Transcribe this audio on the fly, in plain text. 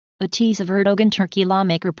A tease of Erdogan Turkey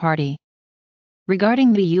lawmaker party.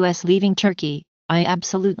 Regarding the US leaving Turkey, I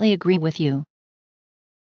absolutely agree with you.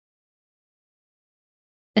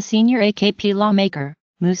 A senior AKP lawmaker,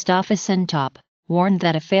 Mustafa Sentop, warned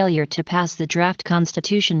that a failure to pass the draft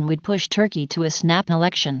constitution would push Turkey to a snap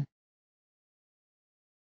election.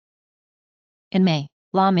 In May,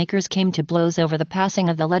 lawmakers came to blows over the passing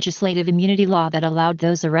of the legislative immunity law that allowed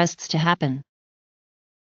those arrests to happen.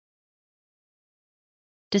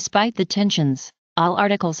 Despite the tensions, all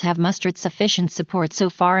articles have mustered sufficient support so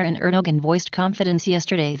far, and Erdogan voiced confidence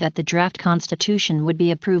yesterday that the draft constitution would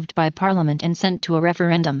be approved by parliament and sent to a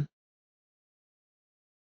referendum.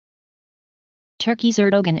 Turkey's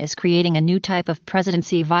Erdogan is creating a new type of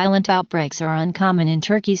presidency. Violent outbreaks are uncommon in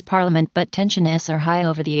Turkey's parliament, but tensions are high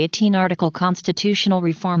over the 18-article constitutional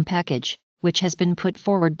reform package, which has been put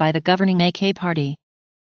forward by the governing AK party.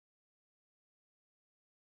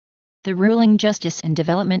 The ruling Justice and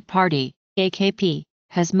Development Party, AKP,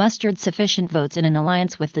 has mustered sufficient votes in an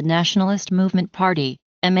alliance with the Nationalist Movement Party,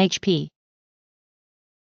 MHP.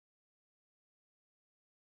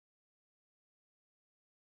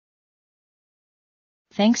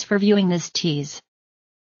 Thanks for viewing this tease.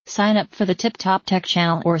 Sign up for the Tip Top Tech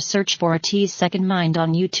channel or search for a Tease Second Mind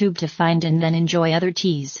on YouTube to find and then enjoy other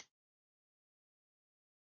tease.